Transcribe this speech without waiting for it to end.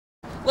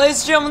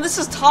Ladies and gentlemen, this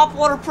is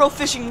Topwater Pro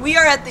Fishing. We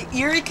are at the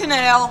Erie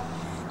Canal.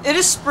 It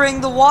is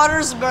spring. The water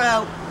is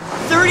about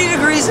 30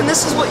 degrees, and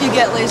this is what you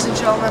get, ladies and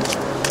gentlemen.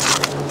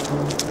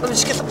 Let me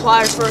just get the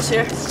pliers first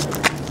here.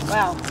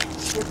 Wow.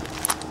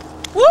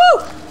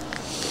 Woo!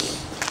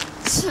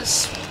 This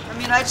is,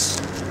 I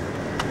just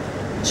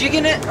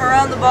jigging it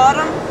around the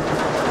bottom,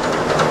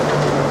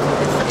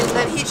 and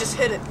then he just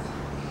hit it.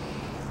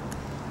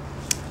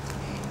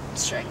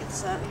 Let's try and get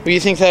this out of here. What do you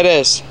think that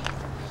is?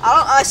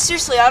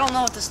 Seriously, I don't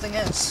know what this thing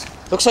is.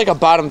 Looks like a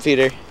bottom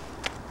feeder.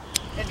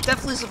 It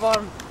definitely is a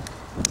bottom.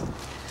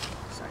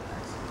 Sorry,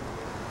 guys.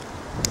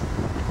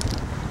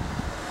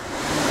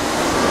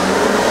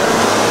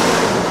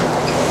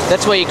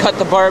 That's why you cut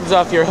the barbs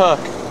off your hook.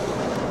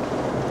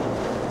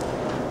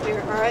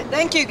 Here, alright.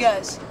 Thank you,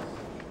 guys.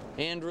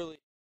 And release.